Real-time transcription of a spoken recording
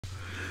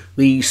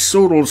the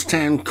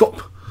Swordlestown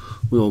Cup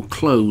will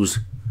close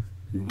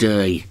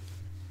day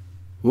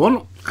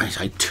one. It's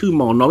a 2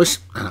 mile novice,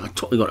 and I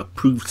totally got a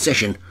approved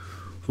session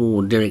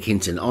for Derek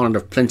Hinton. Island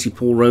of Plenty,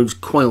 Paul Rhodes.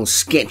 Quail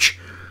Sketch,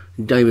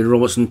 David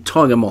Robertson.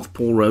 Tiger Moth,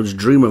 Paul Rhodes.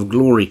 Dream of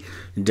Glory,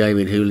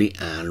 David Hooley.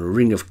 And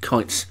Ring of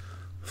Kites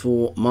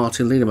for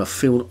Martin Leadham. A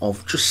field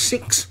of just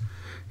 6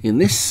 in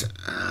this,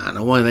 and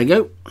away they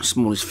go.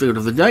 Smallest field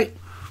of the day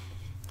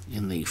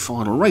in the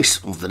final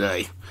race of the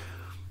day.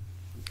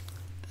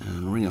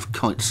 And Ring of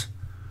Kites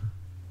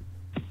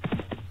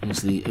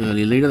is the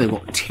early leader. They've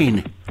got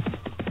 10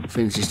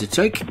 fences to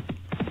take.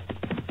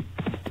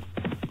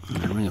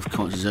 And Ring of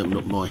Kites is opened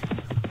up by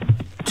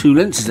 2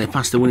 lengths as they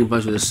pass the winning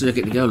post with a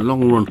circuit to go.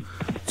 Long run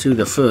to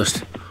the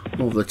first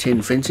of the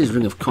 10 fences.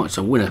 Ring of Kites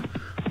a winner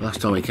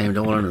last time he came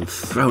to Ireland and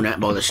thrown out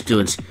by the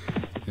stewards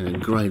in a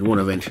Grade 1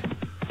 event.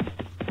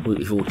 A week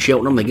before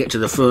Cheltenham, they get to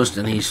the first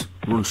and he's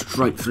run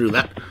straight through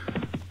that.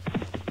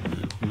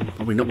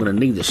 Probably not going to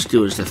need the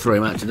stewards to throw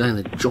him out today.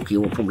 The jockey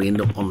will probably end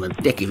up on the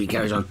deck if he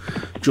carries on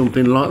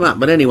jumping like that.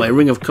 But anyway,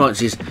 Ring of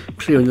Kites is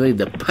clearing the lead.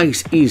 The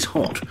pace is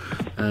hot,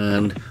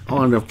 and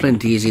Island of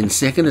Plenty is in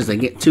second as they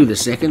get to the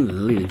second. The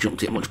leader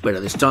jumped it much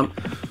better this time.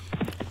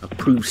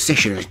 Approved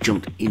Session has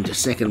jumped into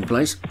second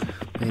place.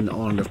 Then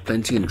Island of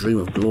Plenty and Dream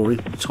of Glory,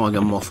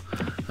 Tiger Moth,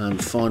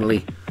 and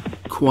finally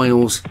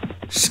Quail's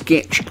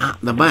Sketch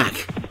at the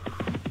back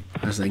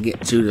as they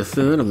get to the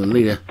third. And the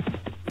leader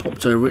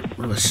popped over it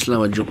with a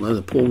slower jump though.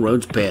 The Paul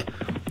Rhodes pair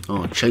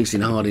are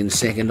chasing hard in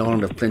second.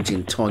 Island of Plenty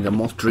and Tiger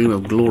Moth. Dream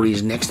of Glory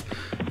is next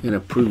in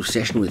Approved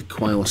Session with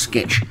Quail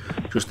Sketch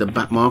just the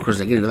back marker as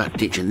they get into that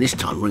ditch, and this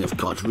time Ring of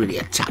Kites really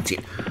attacked it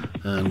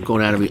and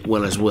got out of it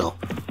well as well,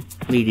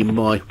 leading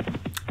by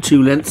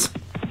 2 lengths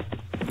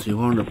to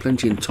Island of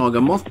Plenty and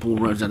Tiger Moth. Paul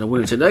Rhodes had a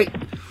winner today.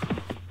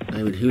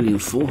 David Hooley in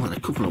 4, had a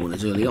couple of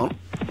winners early on.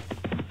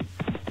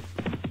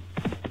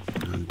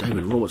 And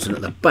David Robertson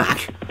at the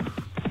back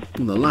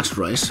in the last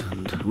race,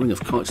 and Ring of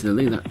Kites in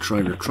the lead. That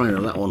trainer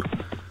of that one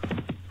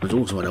has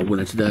also had a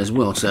winner today as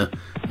well. So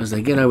as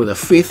they get over the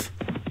 5th,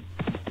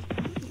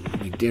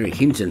 Derek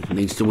Hinton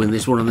needs to win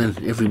this one, and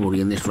then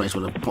everybody in this race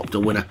would have popped a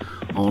winner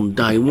on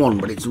day 1.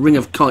 But it's Ring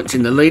of Kites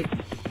in the lead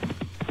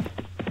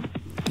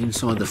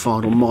inside the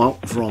final mile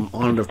from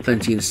Island of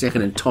Plenty in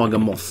second and Tiger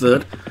Moth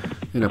third.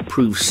 In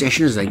Approved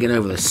Session as they get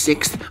over the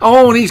 6th.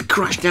 Oh, and he's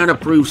crashed down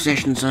Approved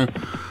Session, so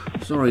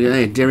sorry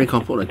there, Derek.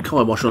 I put a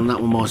kibosh on that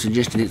one by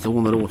suggesting it's the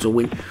one that ought to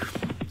win.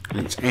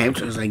 And it's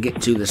out as they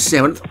get to the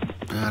 7th.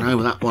 And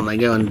over that one they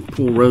go, and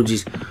Paul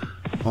Rhodes'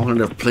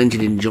 Island of Plenty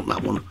didn't jump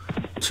that one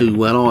too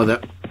well either.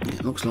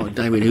 It looks like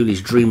David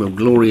Hooley's Dream of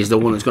Glory is the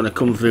one that's going to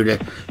come through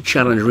to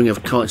challenge Ring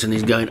of Kites, and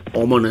he's going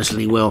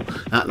ominously well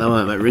at the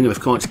moment. Ring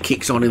of Kites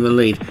kicks on in the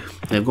lead.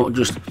 They've got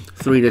just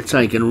 3 to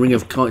take, and Ring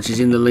of Kites is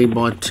in the lead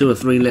by 2 or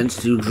 3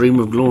 lengths to Dream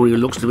of Glory, who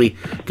looks to be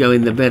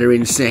going the better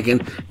in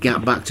second.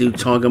 Gap back to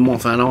Tiger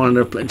Moth and Island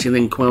of Plenty, and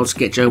then Quail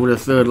Sketch over to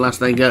third. Last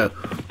they go.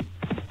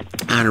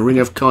 And Ring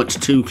of Kites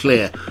 2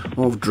 clear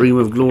of Dream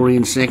of Glory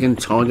in second.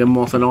 Tiger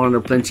Moth and Island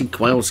of Plenty.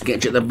 Quail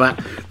Sketch at the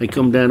back. They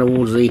come down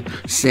towards the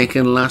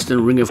second last,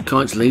 and Ring of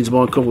Kites leads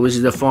by a couple. This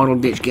is the final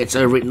ditch. Gets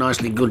over it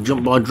nicely. Good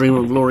jump by Dream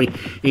of Glory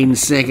in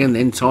second.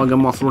 Then Tiger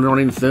Moth running on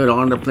in third.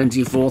 Island of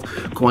Plenty fourth.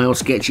 Quail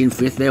Sketch in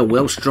 5th. They're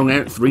well strung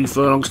out. 3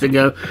 furlongs to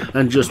go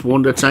and just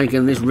 1 to take.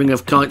 And this Ring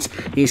of Kites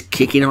is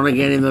kicking on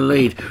again in the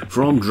lead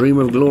from Dream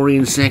of Glory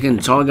in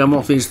second. Tiger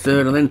Moth is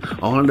third, and then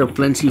Island of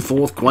Plenty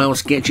fourth. Quail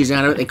Sketch is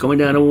out of it. They're coming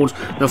down towards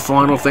the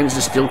final fence.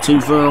 There's still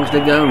 2 furlongs to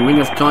go. Ring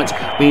of Kites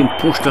being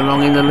pushed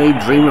along in the lead.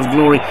 Dream of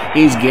Glory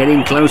is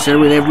getting closer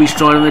with every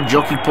stride, and the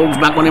jockey pulls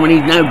back on him, and he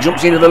now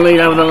jumps into the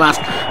lead over the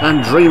last.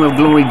 And Dream of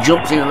Glory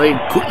jumps into the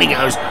lead, quickly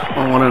goes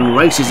on and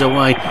races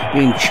away,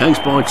 being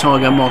chased by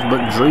Tiger Moth.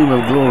 But Dream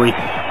of Glory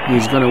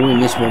is going to win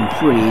this one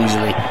pretty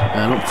easily,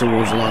 and up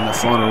towards the line. The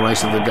final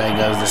race of the day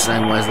goes the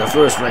same way as the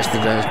first race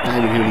today, as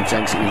David Hooley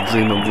takes it with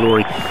Dream of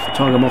Glory.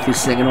 Tiger Moth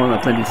is second, Island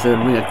of Plenty third,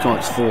 Ring of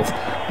Kites fourth,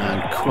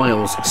 and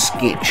Quail's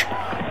Sketch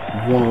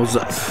was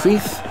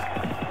 5th.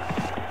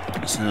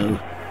 So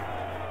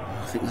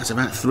I think that's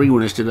about 3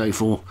 winners today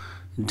for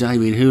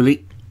David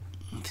Hooley.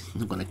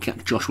 Not going to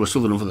catch Joshua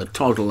Sutherland for the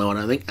title though, I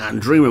don't think.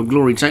 And Dream of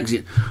Glory takes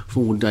it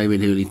for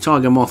David Hooley.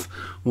 Tiger Moth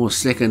was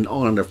second,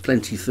 Island of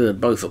Plenty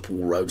third, both for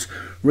Paul Rhodes.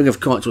 Ring of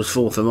Kites was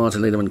 4th for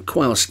Martin Leadham, and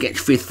Quail Sketch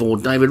 5th for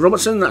David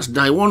Robertson. That's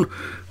day 1.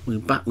 We'll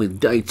be back with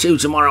day 2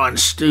 tomorrow, and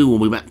Stu will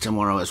be back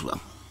tomorrow as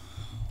well.